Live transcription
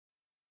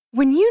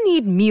When you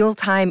need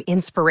mealtime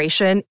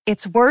inspiration,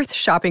 it's worth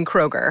shopping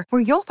Kroger,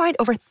 where you'll find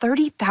over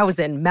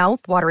 30,000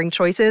 mouth-watering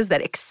choices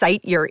that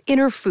excite your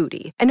inner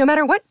foodie. And no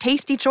matter what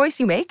tasty choice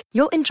you make,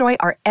 you'll enjoy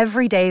our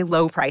everyday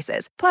low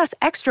prices, plus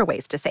extra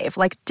ways to save,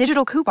 like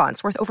digital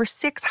coupons worth over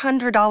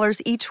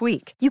 $600 each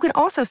week. You can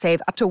also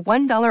save up to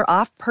 $1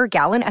 off per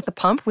gallon at the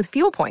pump with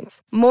fuel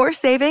points. More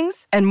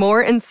savings and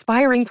more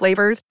inspiring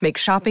flavors make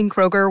shopping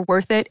Kroger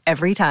worth it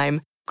every time.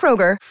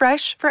 Kroger,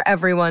 fresh for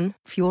everyone.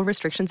 Fuel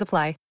restrictions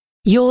apply.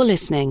 You're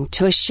listening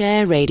to a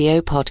Share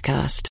Radio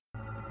podcast.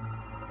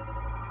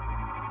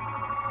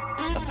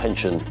 A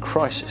pension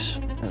crisis.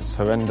 It's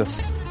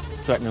horrendous,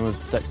 threatening with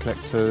debt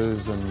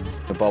collectors and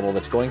A bubble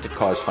that's going to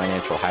cause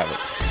financial havoc.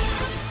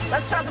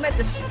 Let's talk about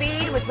the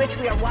speed with which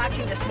we are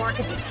watching this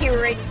market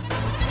deteriorate.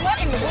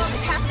 What in the world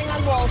is happening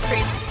on Wall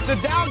Street? The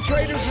down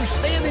traders are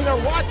standing there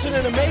watching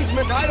in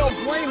amazement, and I don't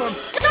blame them.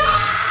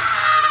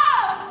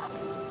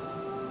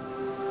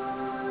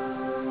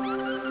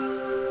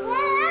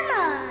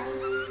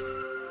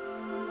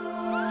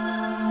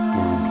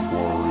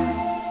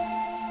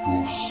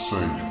 You're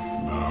safe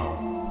now.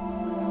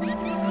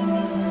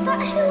 But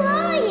who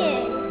are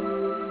you?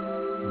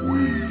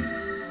 We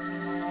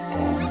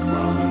are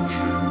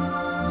managing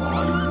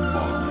my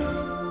money.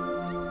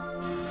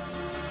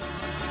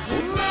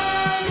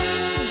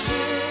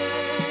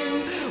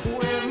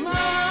 We're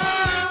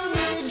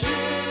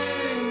managing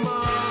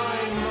my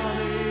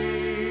money.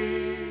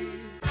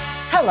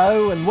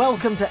 Hello and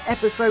welcome to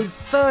episode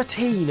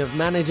 13 of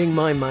Managing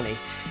My Money.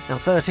 Now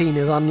 13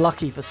 is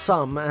unlucky for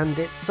some, and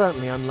it's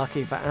certainly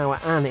unlucky for our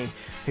Annie,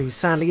 who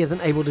sadly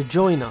isn't able to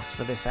join us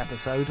for this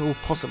episode, or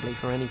possibly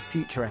for any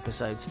future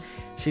episodes.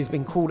 She's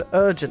been called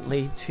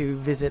urgently to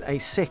visit a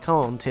sick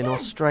aunt in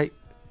Australia.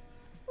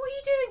 What are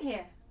you doing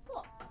here?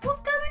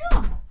 What's going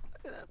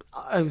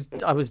on?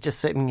 I was just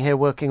sitting here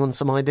working on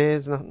some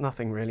ideas,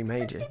 nothing really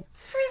major.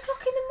 It's 3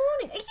 o'clock in the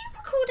morning. Are you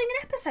recording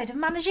an episode of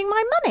Managing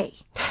My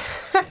Money?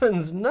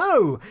 Heavens,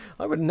 no!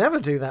 I would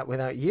never do that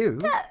without you.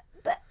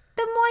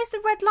 Then why is the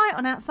red light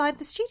on outside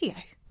the studio?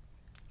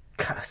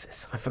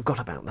 Curses, I forgot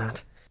about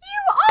that.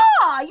 You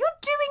are! You're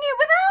doing it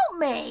without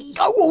me!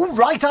 Oh, all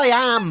right, I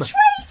am!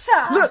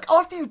 Traitor! Look,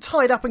 after you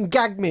tied up and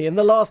gagged me in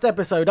the last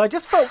episode, I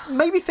just felt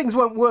maybe things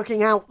weren't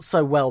working out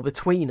so well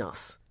between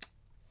us.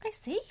 I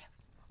see.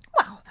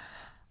 Well,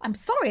 I'm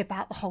sorry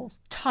about the whole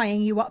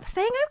tying you up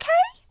thing,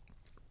 okay?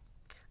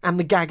 And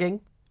the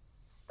gagging?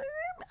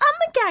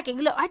 And the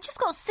gagging. Look, I just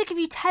got sick of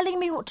you telling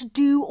me what to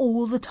do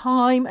all the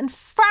time and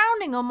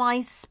frowning on my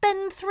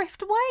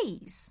spendthrift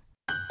ways.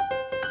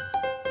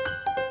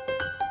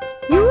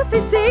 You say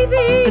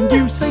saving. And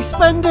you say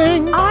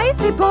spending. I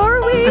say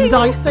borrowing. And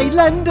I say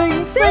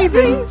lending.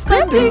 Saving,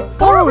 spending,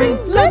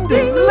 borrowing,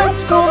 lending.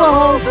 Let's call the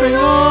whole thing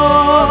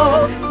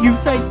off. You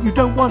say you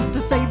don't want to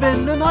save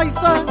in an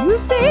ISA. You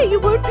say you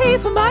won't pay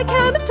for my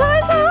can of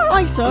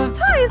Tizer. ISA.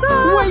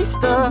 Tizer.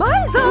 Waster.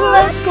 Miser.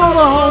 Let's call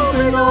the whole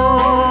thing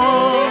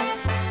off.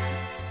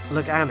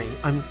 Look, Annie,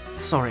 I'm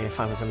sorry if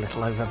I was a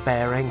little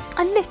overbearing.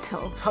 A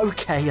little?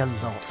 Okay, a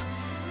lot.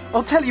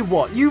 I'll tell you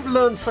what, you've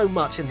learned so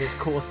much in this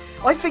course.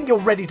 I think you're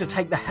ready to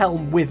take the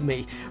helm with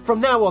me. From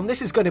now on,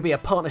 this is going to be a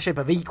partnership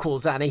of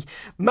equals, Annie.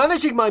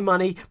 Managing My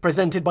Money,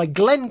 presented by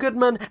Glenn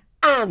Goodman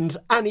and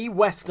Annie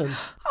Weston.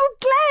 Oh,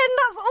 Glenn,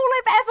 that's all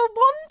I've ever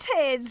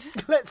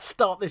wanted. Let's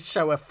start this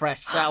show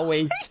afresh, shall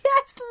we?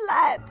 Yes,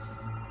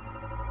 let's.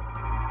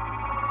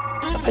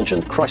 A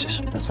pension crisis.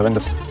 it's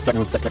horrendous, threatening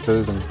with debt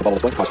collectors and A bubble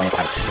that's going to cause financial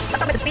havoc. Let's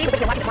talk about the speed with which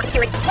we are watching this market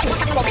deteriorate. What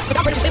in the world is happening on Wall Street? The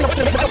down traders are standing there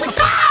watching in amazement.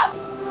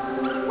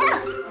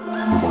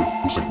 Don't worry,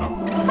 you're safe now.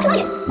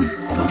 We are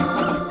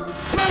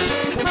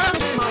managing my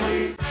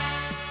money.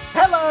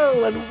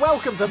 Hello and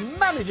welcome to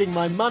Managing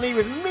My Money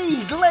with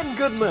me, Glenn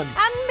Goodman.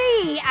 And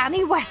me,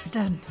 Annie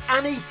Weston.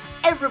 Annie,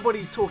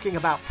 everybody's talking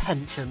about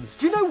pensions.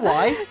 Do you know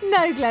why?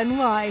 No, Glenn,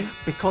 why?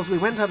 Because we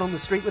went out on the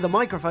street with a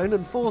microphone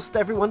and forced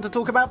everyone to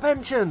talk about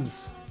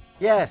pensions.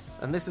 Yes,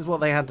 and this is what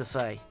they had to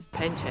say.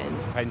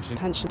 Pensions. pension.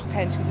 Pensions.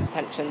 Pensions.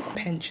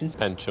 Pensions.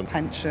 Pension.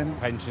 Pension.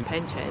 Pension.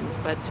 Pensions.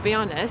 But to be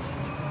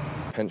honest,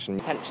 Pension.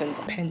 pensions.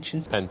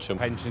 Pensions. Pension.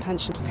 Pension.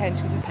 Pension.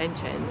 Pensions.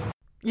 Pensions.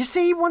 You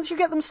see, once you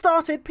get them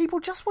started, people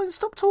just won't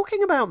stop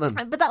talking about them.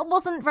 But that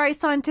wasn't very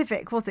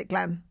scientific, was it,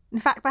 Glenn? In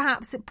fact,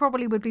 perhaps it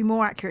probably would be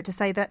more accurate to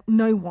say that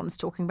no one's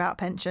talking about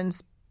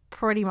pensions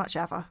pretty much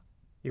ever.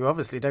 You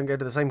obviously don't go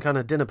to the same kind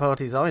of dinner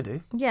parties I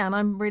do. Yeah, and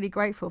I'm really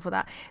grateful for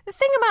that. The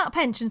thing about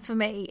pensions for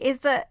me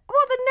is that, well,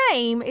 the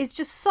name is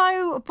just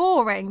so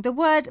boring. The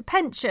word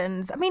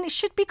pensions, I mean, it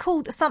should be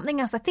called something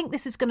else. I think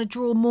this is going to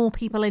draw more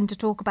people in to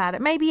talk about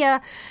it. Maybe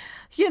a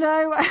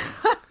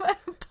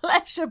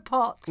pleasure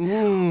pot.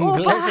 Or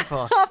pleasure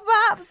pot.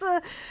 Perhaps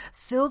a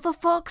Silver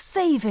Fox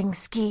saving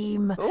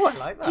scheme. Oh, I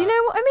like that. Do you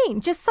know what I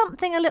mean? Just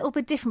something a little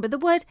bit different. But the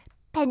word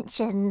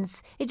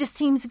pensions, it just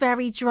seems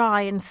very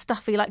dry and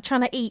stuffy, like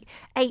trying to eat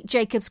 8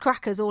 Jacob's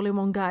crackers all in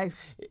one go.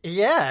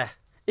 Yeah.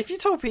 If you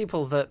told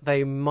people that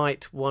they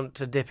might want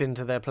to dip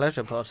into their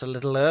pleasure pot a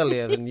little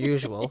earlier than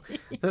usual,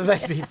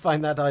 they'd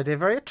find that idea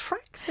very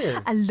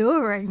attractive.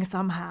 Alluring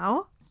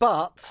somehow.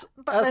 But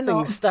as they're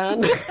things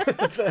stand,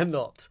 they're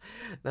not.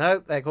 No,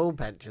 they're called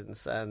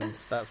pensions, and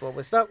that's what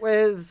we're stuck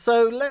with.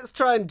 So let's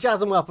try and jazz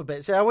them up a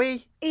bit, shall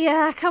we?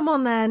 Yeah, come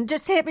on then.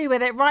 Just hit me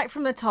with it right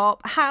from the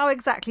top. How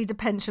exactly do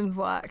pensions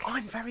work?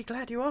 I'm very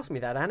glad you asked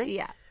me that, Annie.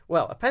 Yeah.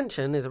 Well, a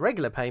pension is a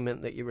regular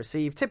payment that you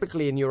receive,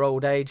 typically in your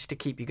old age, to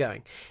keep you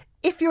going.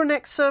 If you're an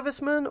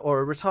ex-serviceman or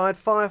a retired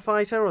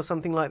firefighter or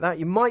something like that,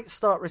 you might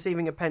start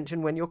receiving a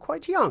pension when you're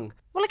quite young.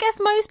 Well, I guess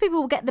most people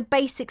will get the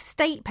basic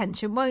state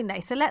pension, won't they?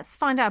 So let's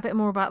find out a bit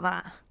more about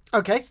that.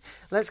 OK,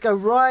 let's go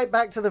right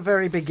back to the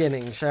very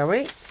beginning, shall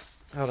we?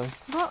 Hold on.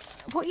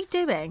 What are you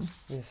doing?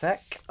 In a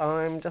sec.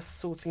 I'm just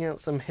sorting out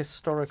some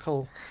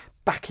historical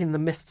back in the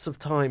mists of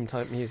time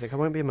type music. I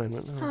won't be a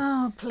moment.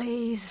 Oh,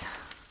 please.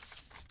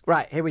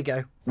 Right, here we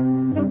go.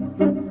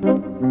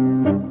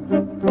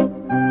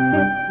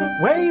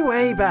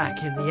 Way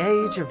back in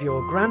the age of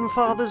your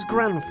grandfather's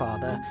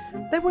grandfather,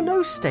 there were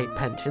no state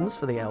pensions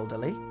for the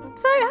elderly.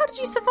 So how did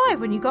you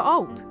survive when you got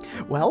old?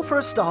 Well, for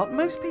a start,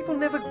 most people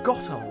never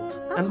got old.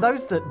 Oh. And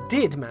those that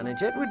did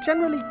manage it would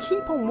generally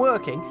keep on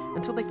working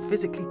until they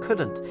physically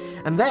couldn't.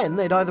 And then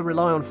they'd either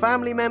rely on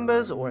family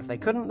members, or if they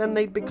couldn't, then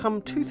they'd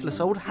become toothless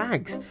old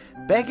hags,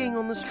 begging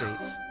on the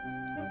streets.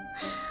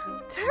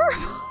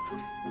 Terrible.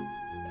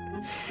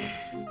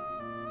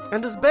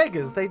 And as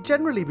beggars, they'd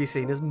generally be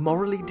seen as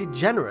morally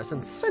degenerate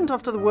and sent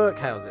off to the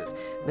workhouses.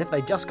 And if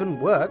they just couldn't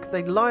work,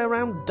 they'd lie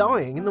around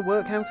dying in the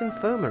workhouse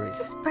infirmaries.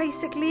 Just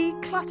basically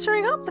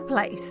cluttering up the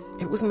place.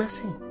 It was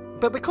messy.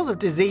 But because of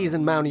disease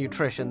and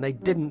malnutrition, they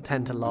didn't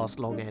tend to last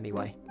long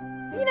anyway.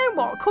 You know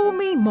what? Call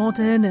me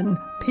modern and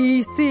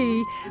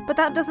PC, but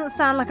that doesn't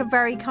sound like a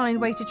very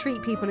kind way to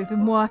treat people who've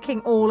been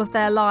working all of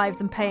their lives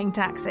and paying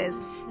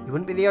taxes. You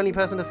wouldn't be the only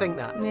person to think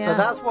that. Yeah. So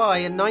that's why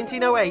in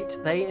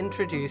 1908 they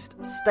introduced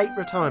state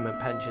retirement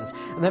pensions.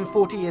 And then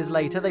 40 years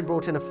later they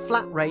brought in a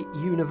flat rate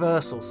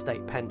universal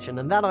state pension.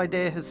 And that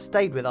idea has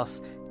stayed with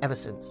us ever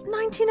since.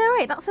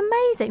 1908, that's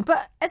amazing.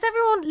 But as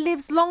everyone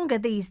lives longer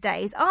these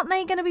days, aren't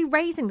they going to be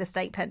raising the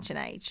state pension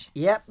age?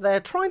 Yep, they're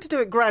trying to do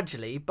it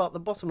gradually, but the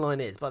bottom line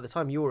is, by the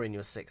time you're in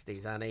your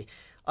 60s, Annie,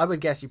 I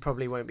would guess you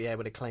probably won't be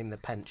able to claim the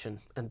pension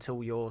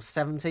until you're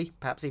 70,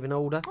 perhaps even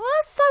older. Well,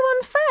 that's so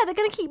unfair. They're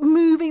going to keep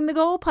moving the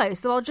goalposts,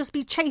 so I'll just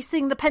be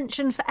chasing the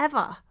pension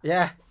forever.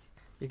 Yeah.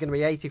 You're going to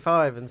be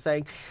 85 and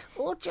saying,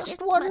 oh,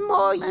 just one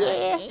more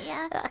year.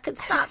 I could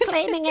start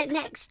claiming it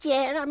next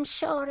year, I'm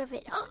sure of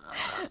it.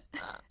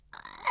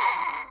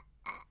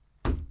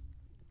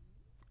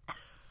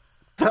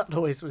 That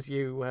noise was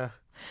you...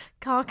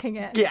 Carking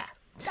it. Yeah.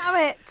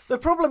 Damn it. The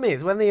problem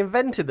is, when they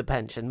invented the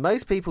pension,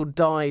 most people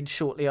died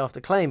shortly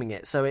after claiming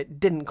it, so it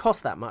didn't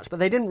cost that much. But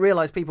they didn't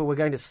realise people were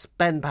going to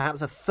spend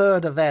perhaps a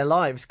third of their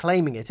lives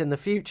claiming it in the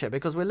future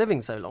because we're living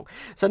so long.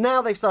 So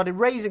now they've started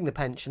raising the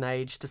pension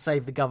age to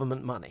save the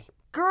government money.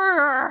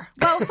 Grrr.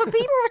 Well, for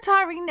people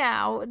retiring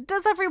now,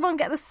 does everyone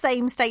get the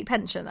same state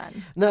pension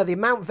then? No, the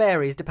amount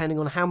varies depending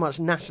on how much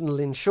national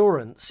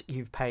insurance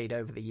you've paid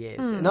over the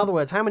years. In other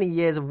words, how many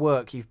years of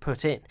work you've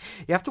put in.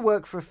 You have to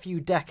work for a few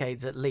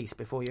decades at least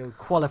before you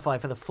qualify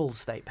for the full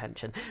state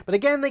pension. But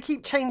again, they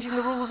keep changing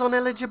the rules on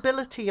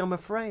eligibility, I'm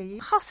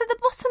afraid. Oh, so the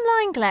bottom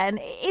line, Glenn,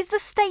 is the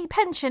state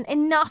pension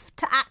enough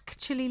to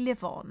actually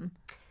live on?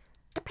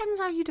 Depends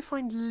how you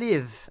define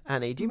live,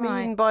 Annie. Do you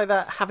mean by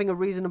that having a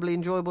reasonably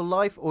enjoyable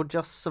life or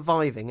just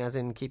surviving, as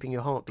in keeping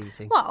your heart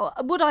beating? Well,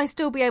 would I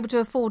still be able to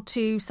afford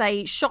to,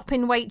 say, shop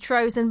in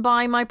Waitrose and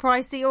buy my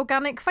pricey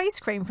organic face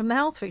cream from the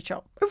health food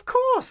shop? Of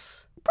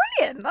course!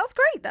 Brilliant, that's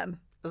great then.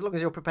 As long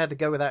as you're prepared to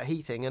go without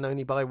heating and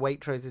only buy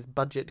Waitrose's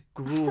budget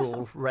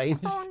gruel range.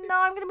 Oh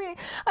no, I'm going to be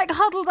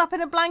huddled up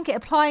in a blanket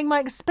applying my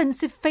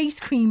expensive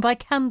face cream by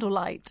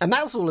candlelight. And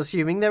that's all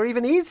assuming there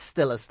even is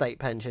still a state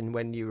pension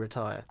when you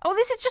retire. Oh,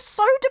 this is just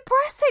so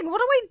depressing. What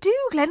do I do,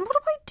 Glenn? What do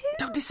I do?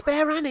 Don't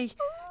despair, Annie.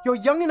 You're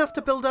young enough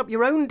to build up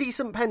your own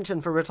decent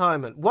pension for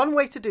retirement. One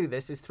way to do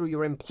this is through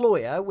your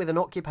employer with an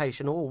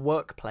occupational or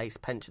workplace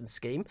pension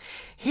scheme.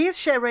 Here's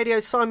Share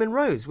Radio's Simon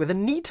Rose with a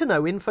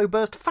need-to-know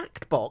info-burst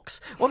fact box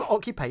on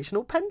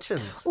occupational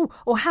pensions. Ooh,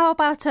 or how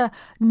about a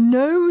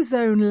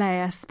no-zone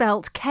layer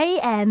spelt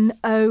K-N-O-W?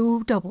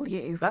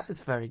 That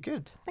is very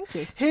good. Thank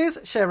you. Here's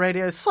Share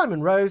Radio's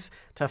Simon Rose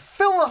to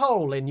fill the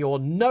hole in your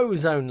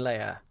no-zone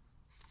layer.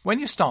 When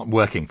you start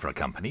working for a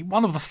company,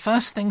 one of the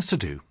first things to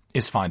do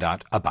is find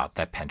out about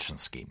their pension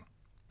scheme.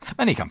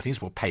 Many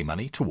companies will pay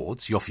money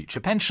towards your future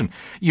pension.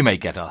 You may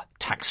get a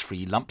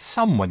tax-free lump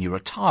sum when you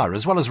retire,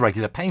 as well as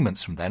regular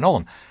payments from then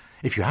on.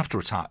 If you have to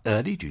retire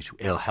early due to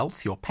ill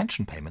health, your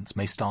pension payments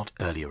may start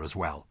earlier as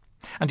well.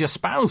 And your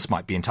spouse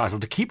might be entitled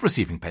to keep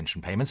receiving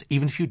pension payments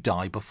even if you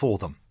die before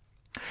them.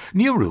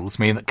 New rules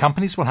mean that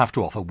companies will have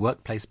to offer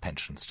workplace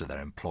pensions to their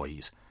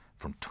employees.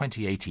 From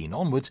 2018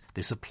 onwards,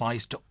 this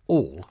applies to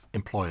all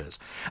employers.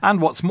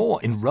 And what's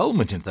more,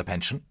 enrolment into the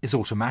pension is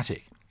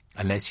automatic.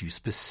 Unless you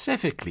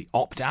specifically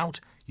opt out,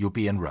 you'll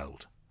be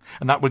enrolled.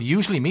 And that will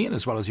usually mean,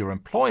 as well as your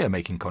employer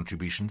making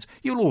contributions,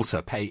 you'll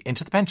also pay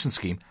into the pension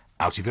scheme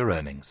out of your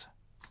earnings.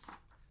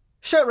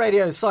 Shirt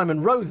Radio's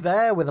Simon Rose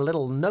there with a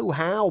little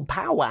know-how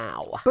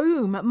powwow.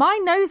 Boom. My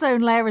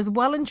no-zone layer is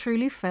well and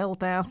truly filled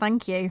now.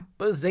 Thank you.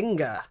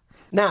 Bazinga.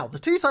 Now, the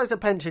two types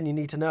of pension you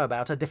need to know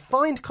about are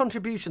defined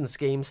contribution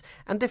schemes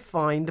and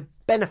defined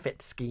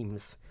benefit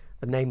schemes.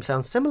 The name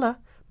sounds similar,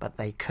 but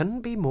they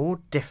couldn't be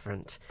more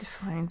different.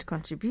 Defined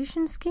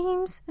contribution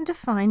schemes and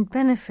defined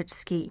benefit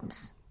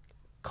schemes.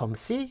 Comme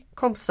ci,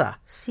 comme ça.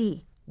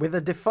 Si. With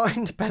a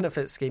defined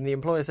benefit scheme, the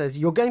employer says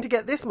you're going to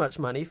get this much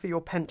money for your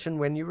pension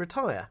when you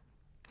retire.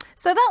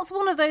 So that's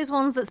one of those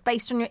ones that's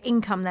based on your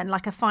income then,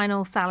 like a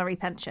final salary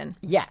pension?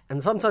 Yeah,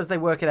 and sometimes they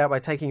work it out by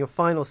taking your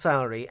final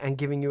salary and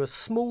giving you a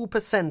small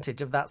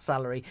percentage of that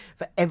salary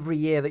for every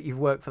year that you've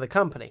worked for the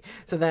company.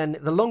 So then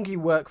the longer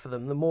you work for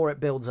them, the more it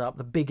builds up,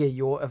 the bigger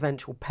your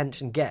eventual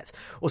pension gets.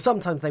 Or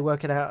sometimes they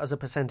work it out as a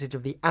percentage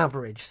of the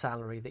average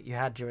salary that you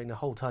had during the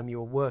whole time you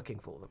were working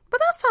for them. But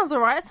that sounds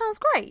all right. It sounds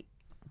great.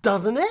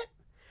 Doesn't it?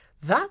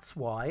 That's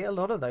why a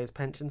lot of those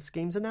pension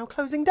schemes are now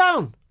closing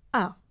down.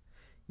 Oh.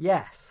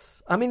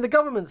 Yes. I mean, the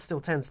government still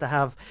tends to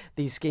have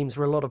these schemes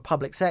for a lot of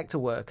public sector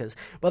workers,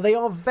 but they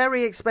are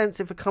very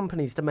expensive for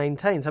companies to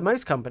maintain. So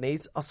most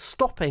companies are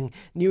stopping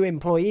new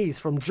employees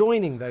from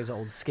joining those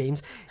old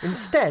schemes.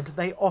 Instead,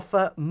 they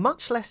offer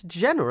much less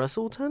generous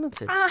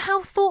alternatives.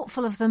 How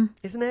thoughtful of them.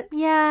 Isn't it?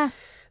 Yeah.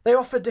 They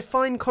offer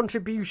defined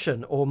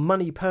contribution or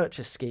money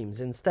purchase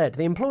schemes instead.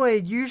 The employer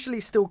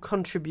usually still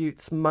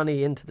contributes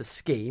money into the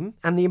scheme,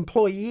 and the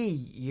employee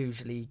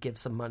usually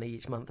gives some money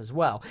each month as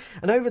well.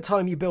 And over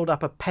time you build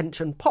up a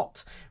pension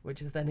pot,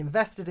 which is then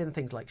invested in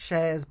things like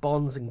shares,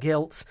 bonds and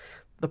gilts.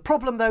 The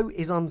problem, though,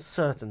 is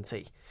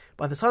uncertainty.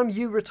 By the time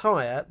you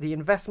retire, the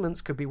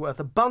investments could be worth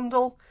a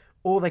bundle,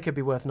 or they could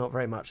be worth not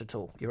very much at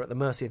all. You're at the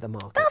mercy of the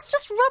market. That's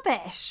just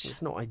rubbish.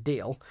 It's not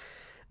ideal.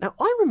 Now,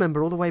 I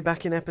remember all the way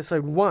back in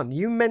episode 1,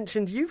 you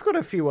mentioned you've got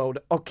a few old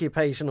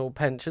occupational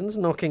pensions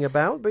knocking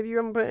about, but you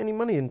haven't put any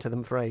money into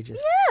them for ages.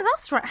 Yeah,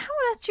 that's right. How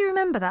on earth do you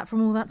remember that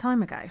from all that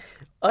time ago?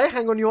 I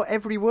hang on your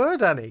every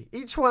word, Annie.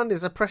 Each one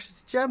is a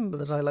precious gem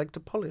that I like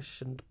to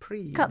polish and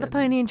preen. Cut the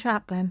pony and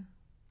trap, then.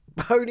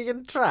 Pony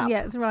and trap?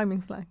 Yeah, it's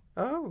rhyming slang.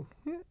 Oh.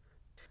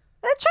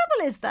 The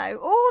trouble is, though,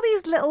 all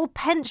these little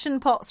pension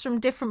pots from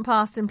different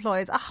past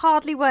employers are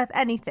hardly worth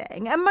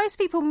anything, and most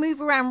people move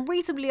around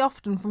reasonably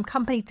often from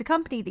company to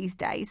company these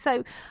days,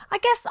 so I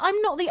guess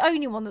I'm not the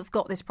only one that's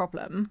got this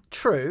problem.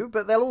 True,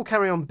 but they'll all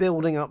carry on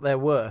building up their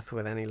worth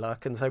with any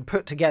luck, and so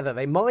put together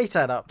they might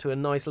add up to a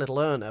nice little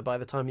earner by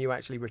the time you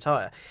actually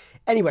retire.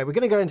 Anyway, we're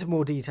going to go into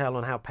more detail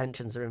on how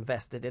pensions are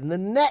invested in the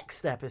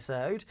next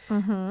episode,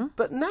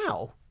 But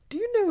now, do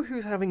you know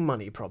who's having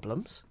money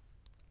problems?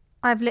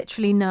 I've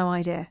literally no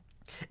idea.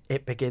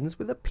 It begins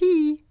with a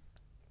P.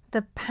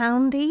 The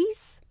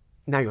Poundies?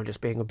 Now you're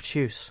just being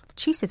obtuse.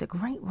 Obtuse is a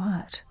great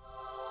word.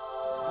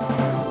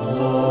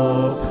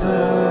 The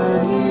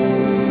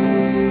pennies.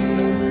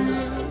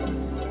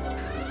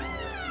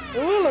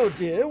 Hello,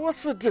 dear.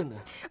 What's for dinner?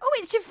 Oh,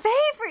 it's your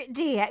favourite,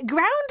 dear.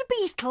 Ground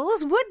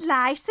beetles, wood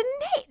lice and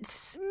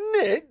nits.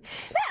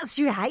 Nits? That's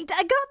right.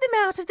 I got them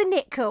out of the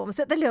nitcombs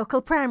at the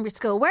local primary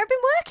school where I've been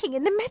working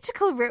in the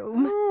medical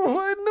room. Oh,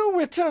 I know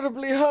we're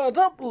terribly hard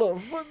up,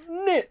 love, but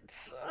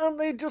nits, aren't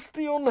they just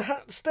the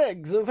unhatched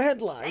eggs of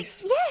head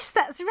lice? Yes,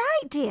 that's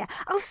right, dear.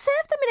 I'll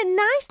serve them in a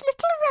nice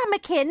little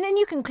ramekin and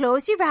you can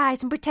close your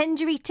eyes and pretend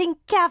you're eating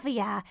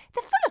caviar.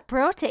 They're full of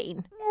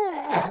protein.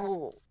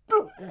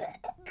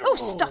 Oh,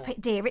 stop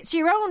it, dear. It's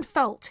your own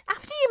fault.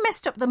 After you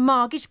messed up the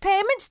mortgage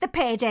payments, the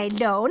payday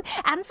loan,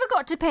 and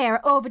forgot to pay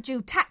our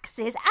overdue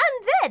taxes,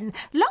 and then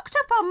locked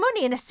up our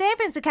money in a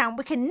savings account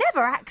we can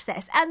never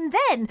access, and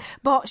then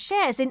bought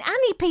shares in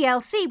Annie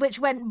PLC, which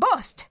went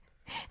bust.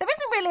 There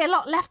isn't really a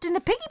lot left in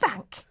the piggy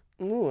bank.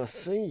 Oh, I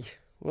see.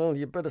 Well,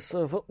 you better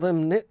serve up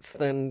them nits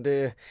then,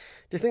 dear.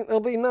 Do you think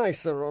they'll be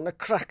nicer on a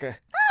cracker?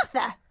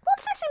 Arthur,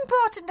 what's this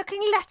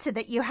important-looking letter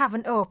that you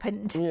haven't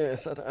opened?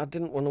 Yes, I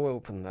didn't want to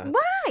open that.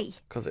 Why?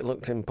 Because it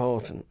looked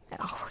important.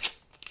 Oh.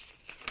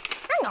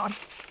 Hang on.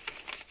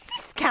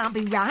 This can't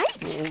be right.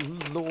 Oh,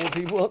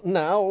 Lordy, what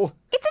now?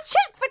 It's a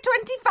cheque for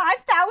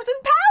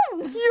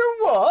 £25,000. You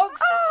what?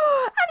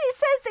 Oh, and it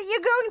says that you're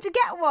going to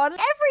get one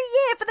every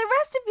year for the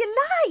rest of your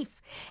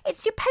life.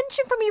 It's your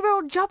pension from your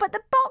old job at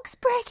the box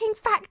breaking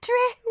factory.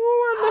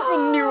 Oh, I never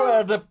knew I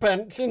had a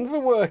pension for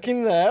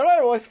working there. I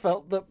always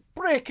felt that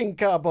breaking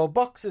cardboard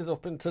boxes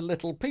up into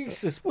little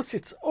pieces was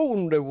its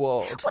own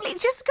reward. Well, it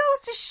just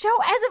goes to show,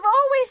 as I've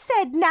always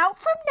said, now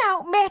from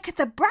now maketh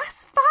a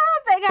brass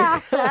farthing,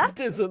 Arthur.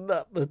 Isn't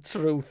that the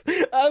truth?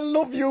 I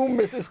love you,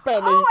 Mrs.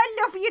 Penny. Oh,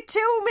 I love you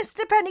too,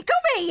 Mr. Penny.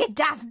 Come here, you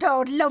daft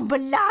old lump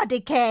of lardy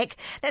cake.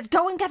 Let's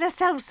go and get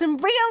ourselves some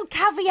real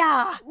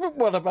caviar.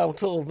 What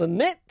about all the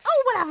nits?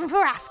 Oh, we'll have them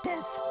for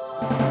afters.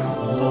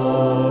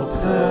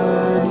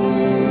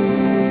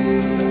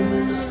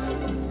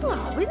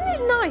 Oh, isn't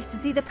it nice to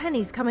see the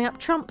pennies coming up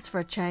trumps for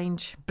a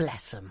change?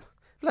 Bless them.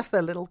 Bless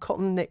their little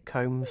cotton knit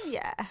combs.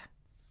 Yeah.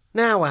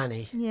 Now,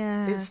 Annie.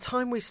 Yeah. It's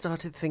time we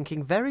started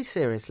thinking very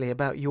seriously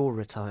about your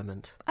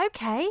retirement.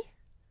 Okay.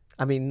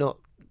 I mean, not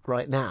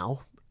right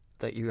now.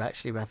 that you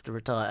actually have to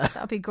retire.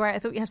 That'd be great. I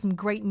thought you had some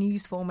great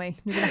news for me.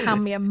 You're going to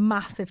hand me a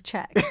massive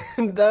cheque.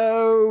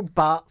 No,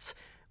 but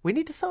we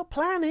need to start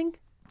planning.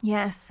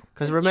 Yes.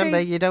 Because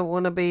remember, true. you don't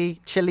want to be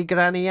chilly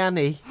Granny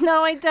Annie.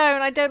 No, I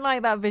don't. I don't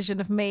like that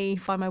vision of me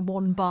by my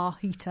 1-bar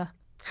heater.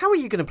 How are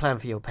you going to plan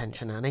for your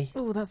pension, Annie?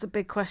 Oh, that's a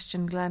big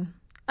question, Glenn.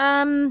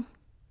 Do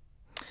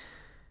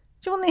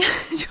you want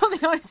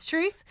the honest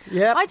truth?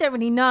 Yeah. I don't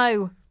really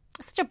know.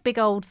 It's such a big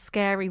old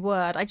scary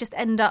word. I just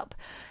end up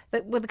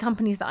with the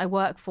companies that I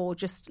work for,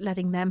 just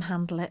letting them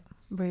handle it,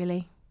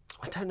 really.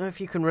 I don't know if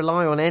you can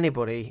rely on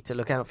anybody to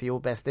look out for your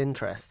best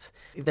interests.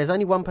 If there's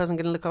only one person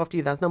going to look after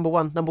you, that's number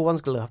one. Number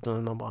one's going to look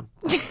after number one.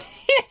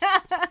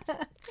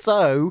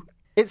 So,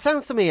 it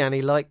sounds to me,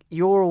 Annie, like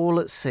you're all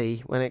at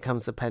sea when it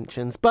comes to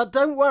pensions. But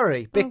don't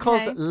worry,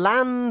 because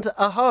land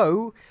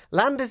aho,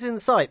 land is in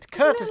sight.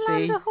 Courtesy. Isn't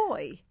it land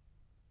ahoy?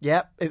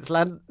 Yep, it's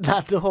land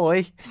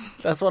ahoy.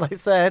 That's what I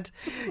said.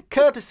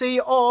 Courtesy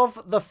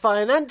of the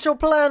financial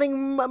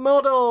planning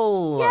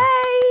model.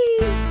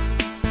 Yay!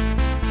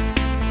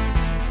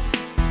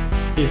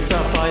 It's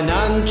a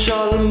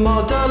financial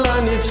model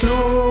and it's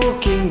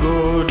looking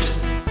good.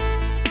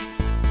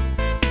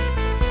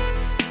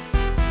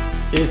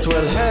 It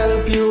will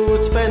help you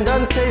spend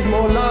and save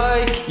more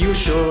like you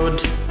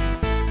should.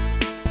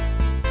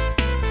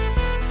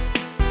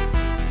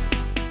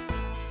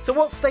 So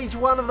what's stage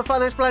 1 of the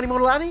financial planning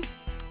model, Annie?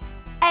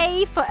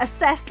 A for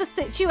assess the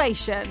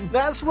situation.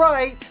 That's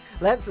right.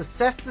 Let's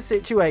assess the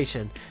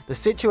situation. The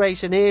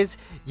situation is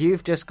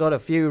you've just got a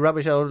few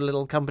rubbish old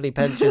little company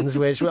pensions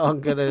which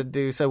aren't going to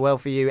do so well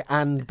for you,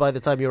 and by the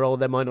time you're old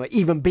there might not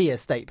even be a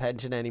state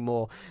pension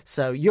anymore.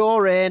 So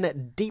you're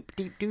in deep,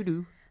 deep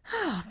doo-doo.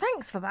 Oh,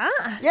 thanks for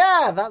that.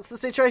 Yeah, that's the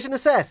situation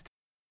assessed.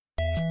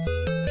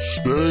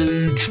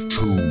 Stage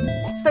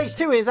 2. Stage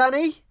 2 is,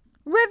 Annie?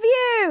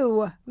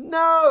 Review.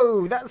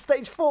 No, that's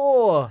stage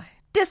 4.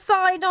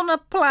 Decide on a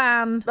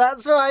plan.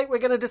 That's right, we're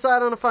going to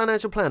decide on a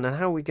financial plan. And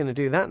how are we going to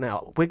do that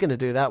now? We're going to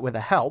do that with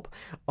the help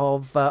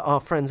of our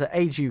friends at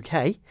Age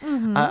UK.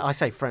 Mm-hmm. I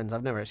say friends,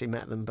 I've never actually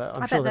met them, but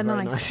I'm sure bet they're they're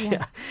very nice.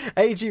 Yeah.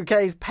 Age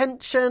UK's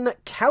pension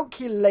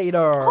calculator.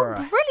 Oh,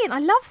 brilliant. I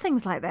love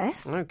things like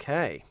this.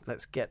 Okay,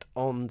 let's get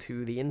on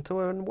to the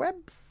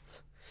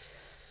interwebs.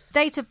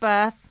 Date of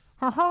birth.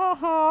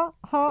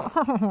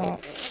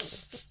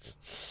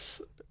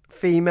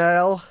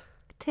 Female.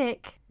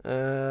 Tick.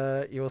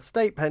 Your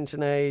state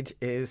pension age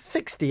is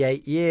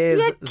 68 years,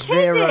 You're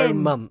 0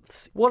 kidding.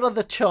 months. What are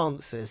the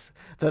chances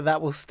that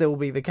that will still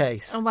be the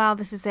case? Oh, wow,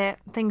 this is it.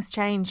 Things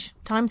change.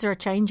 Times are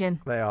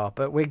a-changing. They are,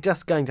 but we're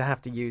just going to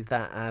have to use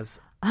that as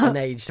an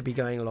age to be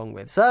going along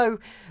with. So,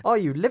 are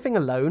you living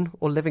alone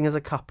or living as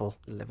a couple?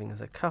 Living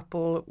as a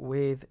couple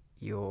with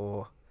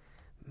your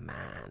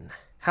man.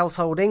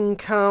 Household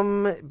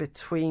income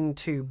between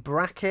 2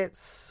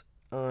 brackets.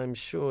 I'm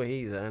sure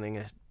he's earning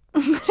a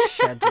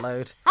shed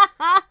load.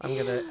 I'm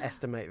going to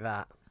estimate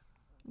that.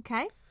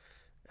 Okay.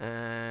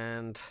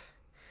 And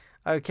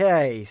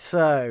okay,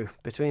 so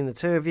between the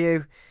two of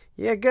you,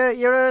 you're good.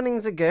 Your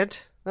earnings are good.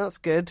 That's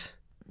good.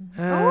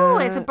 Oh,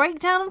 it's a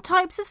breakdown of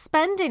types of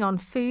spending on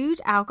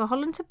food,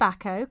 alcohol and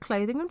tobacco,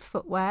 clothing and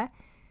footwear.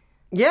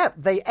 Yeah,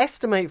 they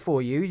estimate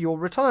for you your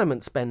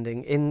retirement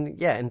spending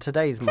in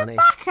today's money.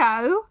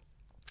 Tobacco?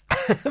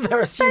 They're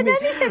assuming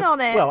Spend anything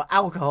on it. Well,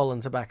 alcohol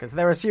and tobacco. So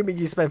they're assuming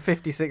you spend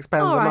 £56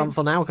 a month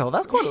on alcohol.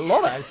 That's quite a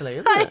lot, actually,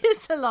 isn't it? That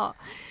is a lot.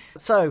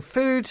 So,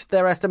 food,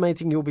 they're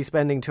estimating you'll be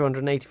spending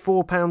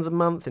 £284 a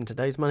month in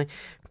today's money.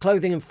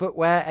 Clothing and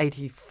footwear,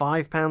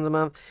 £85 a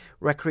month.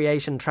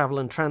 Recreation, travel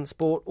and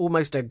transport,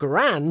 almost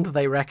 £1,000,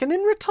 they reckon.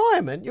 In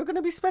retirement, you're going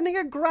to be spending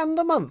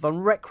 £1,000 a month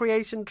on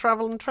recreation,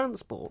 travel and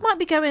transport. Might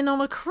be going on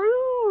a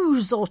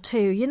cruise or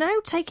two,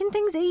 taking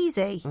things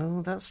easy.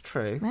 Oh, that's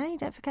true. Hey,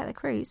 don't forget the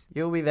cruise.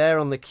 You'll be there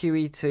on the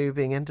QE2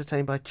 being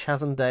entertained by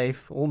Chaz and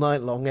Dave all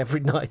night long, every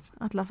night.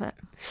 I'd love it.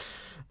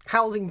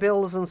 Housing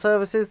bills and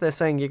services, they're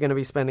saying you're going to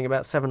be spending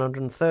about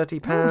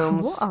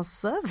 £730. What are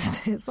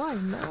services? I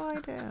have no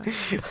idea.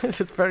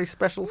 Just very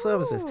special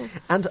services.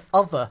 And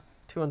other,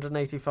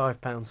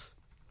 £285.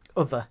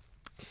 Other.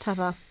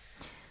 T'other.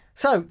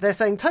 So, they're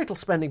saying total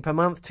spending per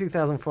month,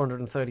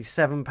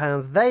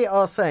 £2,437. They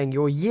are saying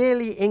your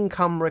yearly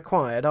income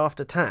required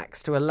after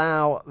tax to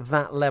allow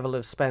that level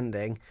of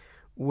spending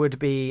would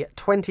be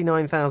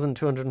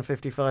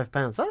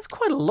 £29,255. That's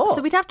quite a lot.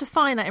 So we'd have to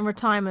find that in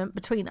retirement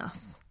between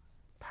us.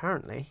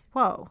 Apparently.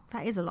 Whoa,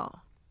 that is a lot.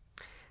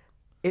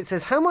 It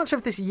says, how much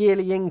of this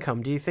yearly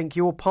income do you think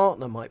your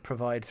partner might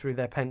provide through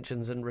their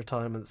pensions and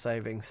retirement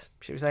savings?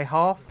 Should we say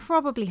half?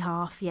 Probably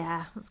half,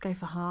 yeah. Let's go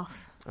for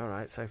half. All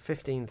right, so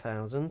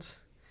 15,000.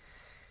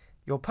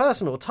 Your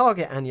personal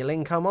target annual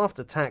income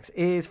after tax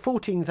is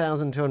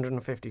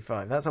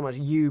 14,255. That's how much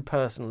you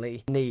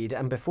personally need.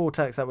 And before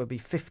tax, that would be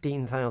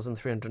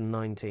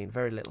 15,319.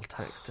 Very little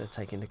tax to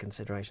take into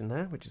consideration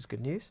there, which is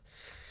good news.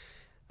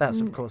 That's,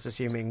 of course,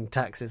 assuming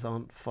taxes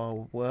aren't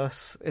far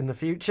worse in the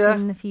future.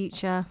 In the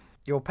future.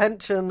 Your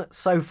pension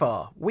so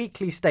far,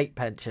 weekly state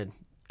pension,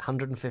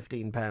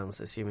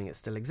 £115, assuming it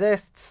still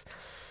exists.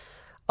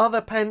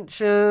 Other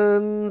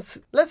pensions.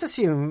 Let's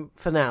assume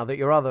for now that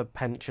your other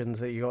pensions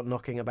that you got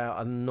knocking about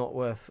are not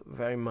worth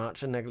very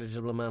much, a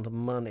negligible amount of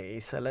money.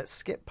 So let's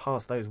skip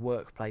past those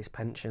workplace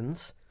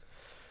pensions.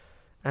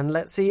 And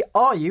let's see,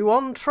 are you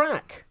on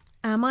track?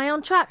 Am I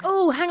on track?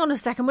 Oh, hang on a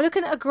second. We're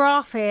looking at a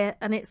graph here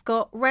and it's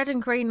got red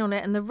and green on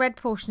it, and the red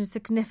portion is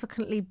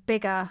significantly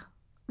bigger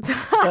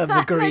than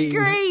the green. The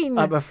green.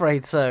 I'm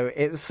afraid so.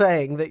 It's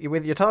saying that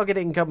with your target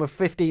income of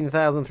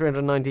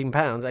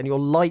 £15,319 and your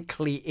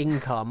likely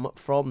income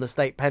from the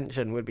state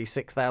pension would be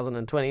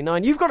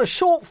 £6,029, you've got a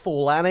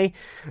shortfall, Annie,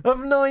 of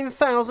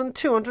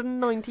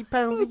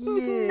 £9,290 a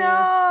year.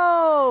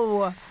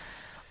 No!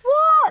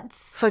 What?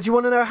 So do you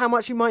want to know how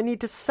much you might need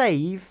to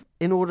save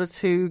in order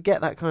to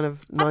get that kind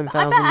of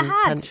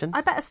 £9,000 pension? I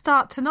better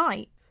start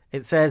tonight.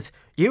 It says,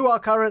 you are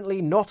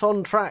currently not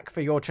on track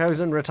for your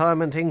chosen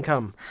retirement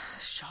income.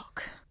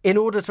 Shock. In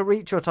order to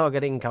reach your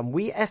target income,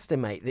 we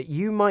estimate that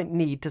you might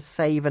need to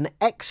save an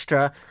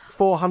extra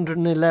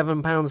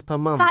 £411 per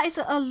month. That is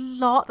a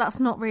lot. That's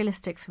not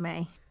realistic for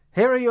me.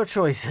 Here are your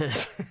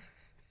choices.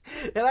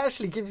 It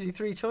actually gives you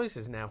 3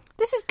 choices now.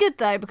 This is good,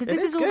 though, because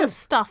this is all good. the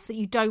stuff that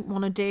you don't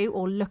want to do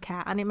or look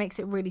at, and it makes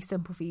it really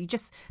simple for you.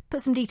 Just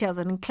put some details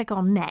in and click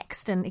on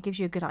next, and it gives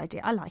you a good idea.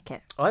 I like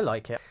it. I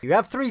like it. You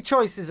have 3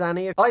 choices,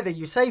 Annie. Either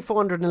you save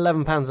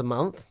 £411 a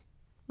month.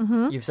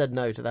 Mm-hmm. You've said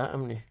no to that,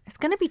 haven't you? It's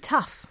going to be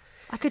tough.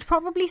 I could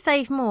probably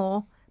save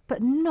more,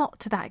 but not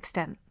to that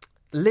extent.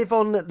 Live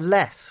on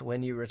less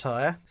when you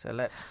retire. So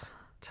let's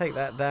take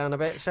that down a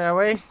bit, shall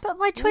we? But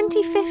by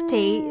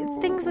 2050,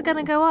 things are going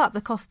to go up.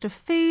 The cost of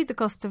food, the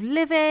cost of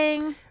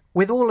living.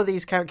 With all of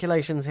these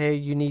calculations here,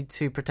 you need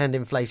to pretend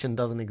inflation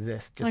doesn't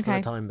exist, just for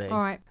the time being. All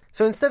right.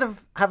 So instead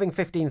of having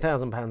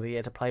 £15,000 a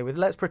year to play with,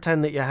 let's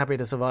pretend that you're happy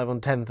to survive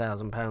on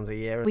 £10,000 a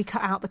year. We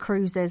cut out the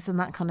cruises and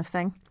that kind of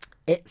thing.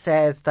 It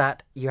says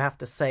that you have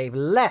to save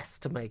less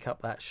to make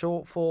up that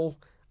shortfall,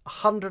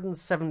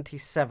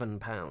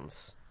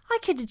 £177. I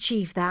could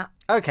achieve that.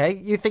 Okay,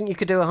 you think you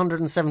could do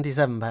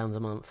 £177 a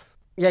month?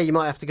 Yeah, you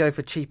might have to go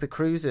for cheaper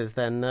cruises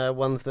than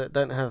ones that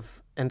don't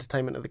have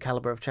entertainment of the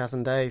calibre of Chas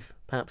and Dave.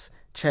 Perhaps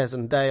Ches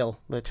and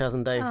Dale, the Chas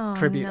and Dave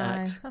Tribute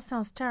Act. That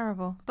sounds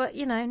terrible. But,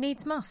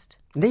 needs must.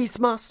 Needs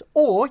must.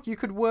 Or you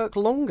could work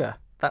longer.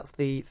 That's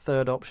the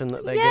third option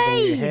that they're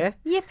giving you here.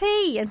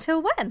 Yippee!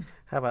 Until when?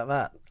 How about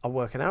that? I'll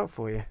work it out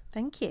for you.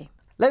 Thank you.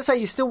 Let's say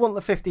you still want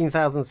the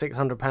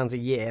 £15,600 a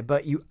year,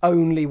 but you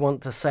only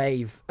want to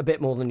save a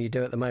bit more than you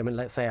do at the moment,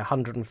 let's say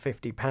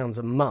 £150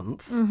 a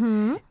month.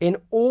 Mm-hmm. In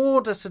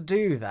order to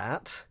do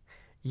that,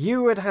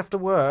 you would have to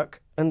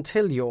work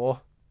until you're...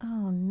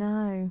 Oh,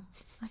 no.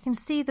 I can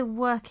see the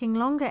working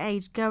longer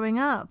age going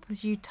up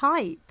as you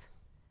type.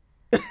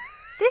 This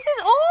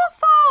is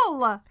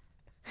awful!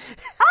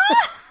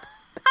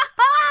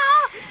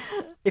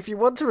 If you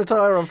want to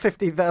retire on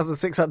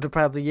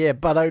 £15,600 a year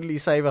but only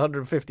save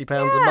 £150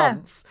 a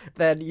month,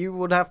 then you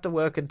would have to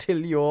work until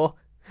you're,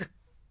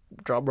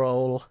 drum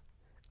roll,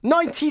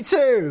 92!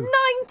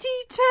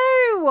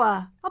 92!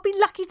 I'll be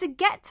lucky to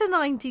get to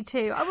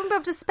 92. I wouldn't be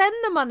able to spend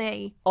the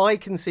money. I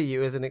can see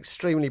you as an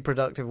extremely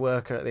productive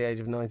worker at the age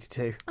of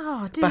 92.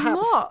 Oh, do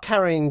Perhaps what?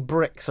 carrying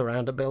bricks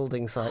around a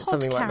building site,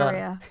 something like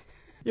carrier. that.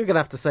 You're going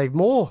to have to save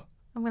more.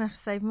 I'm going to have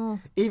to save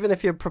more. Even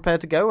if you're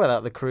prepared to go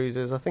without the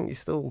cruises, I think you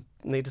still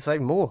need to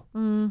save more.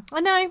 I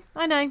know.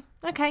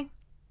 Okay.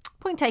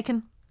 Point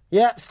taken.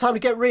 Yeah, it's time to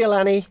get real,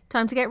 Annie.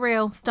 Time to get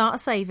real. Start a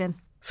saving.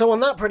 So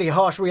on that pretty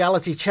harsh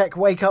reality check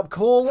wake-up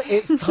call,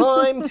 it's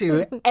time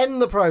to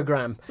end the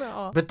programme.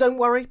 But don't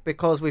worry,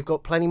 because we've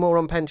got plenty more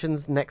on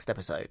pensions next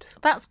episode.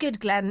 That's good,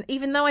 Glenn.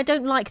 Even though I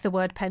don't like the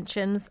word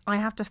pensions, I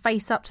have to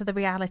face up to the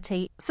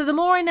reality. So the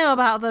more I know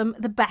about them,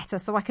 the better,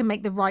 so I can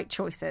make the right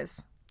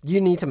choices. You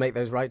need to make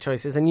those right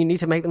choices, and you need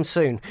to make them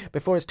soon,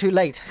 before it's too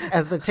late,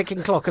 as the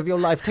ticking clock of your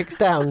life ticks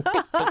down.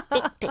 Tick, tick,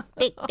 tick, tick,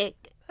 tick, tick.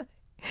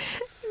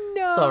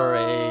 No.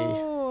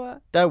 Sorry.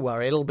 Don't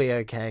worry, it'll be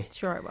okay.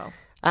 Sure it will.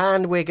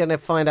 And we're going to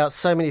find out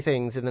so many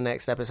things in the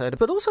next episode,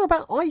 but also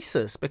about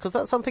ISAs, because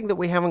that's something that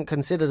we haven't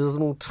considered as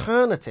an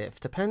alternative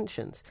to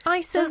pensions.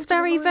 ISAs,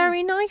 very,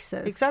 very nice.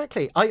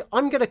 Exactly.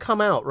 I'm going to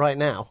come out right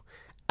now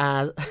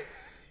as...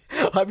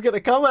 I'm going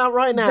to come out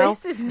right now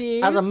This is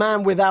news. as a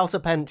man without a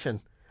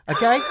pension.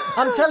 Okay?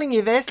 I'm telling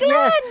you this.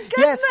 Glenn,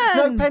 yes,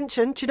 Goodman. no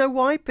pension. Do you know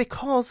why?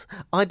 Because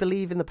I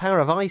believe in the power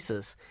of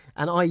ISAs,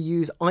 and I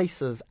use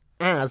ISAs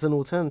as an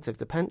alternative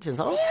to pensions.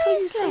 I'll tell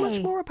you so much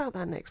more about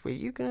that next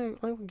week. You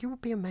will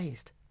be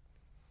amazed.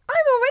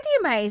 I'm already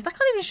amazed. I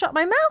can't even shut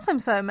my mouth. I'm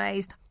so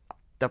amazed.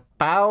 The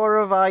power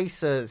of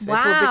ISAs. Wow.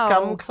 It will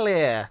become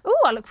clear.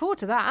 Oh, I look forward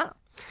to that.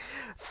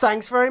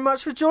 Thanks very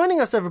much for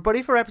joining us,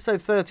 everybody, for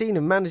episode 13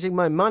 of Managing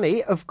My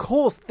Money. Of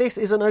course, this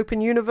is an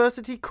Open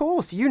University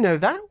course. You know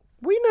that.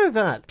 We know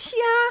that.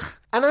 Yeah.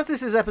 And as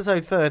this is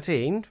episode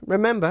 13,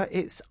 remember,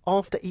 it's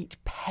after each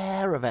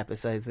pair of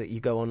episodes that you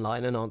go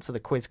online and answer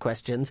the quiz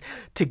questions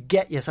to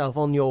get yourself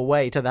on your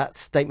way to that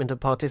Statement of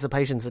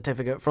Participation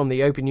certificate from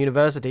the Open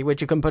University,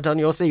 which you can put on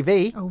your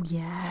CV. Oh,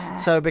 yeah.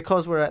 So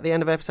because we're at the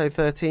end of episode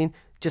 13,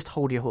 just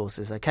hold your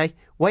horses, OK?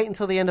 Wait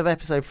until the end of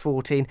episode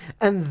 14,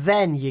 and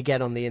then you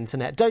get on the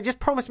internet. Don't just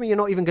promise me you're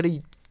not even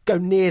going to go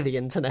near the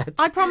internet.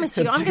 I promise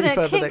you, I'm going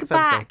to kick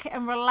back episode.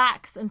 and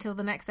relax until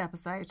the next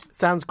episode.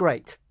 Sounds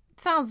great.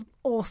 Sounds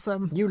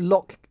awesome. You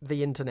lock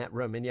the internet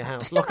room in your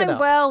house. Lock it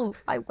up.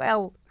 I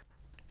will.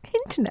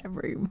 Internet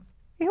room?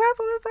 Who has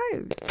one of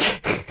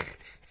those?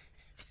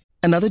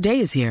 Another day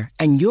is here,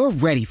 and you're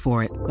ready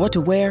for it. What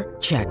to wear?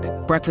 Check.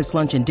 Breakfast,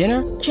 lunch, and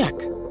dinner? Check.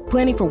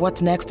 Planning for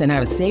what's next and how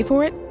to save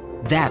for it?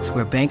 That's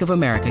where Bank of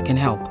America can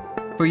help.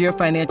 For your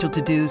financial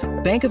to-dos,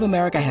 Bank of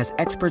America has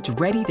experts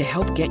ready to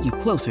help get you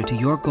closer to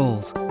your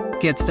goals.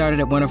 Get started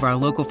at one of our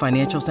local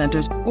financial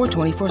centers or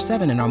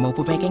 24/7 in our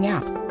mobile banking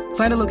app.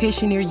 Find a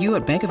location near you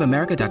at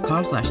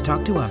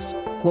bankofamerica.com/talktous.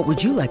 What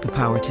would you like the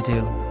power to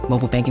do?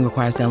 Mobile banking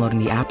requires downloading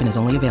the app and is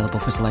only available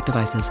for select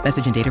devices.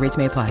 Message and data rates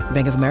may apply.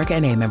 Bank of America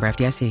NA, member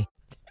FDIC.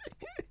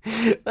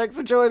 Thanks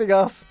for joining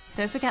us.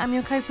 Don't forget I'm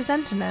your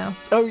co-presenter now.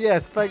 Oh,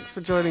 yes. Thanks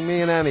for joining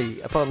me and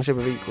Annie, a partnership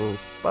of equals.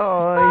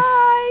 Bye.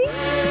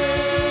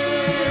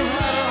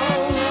 Bye.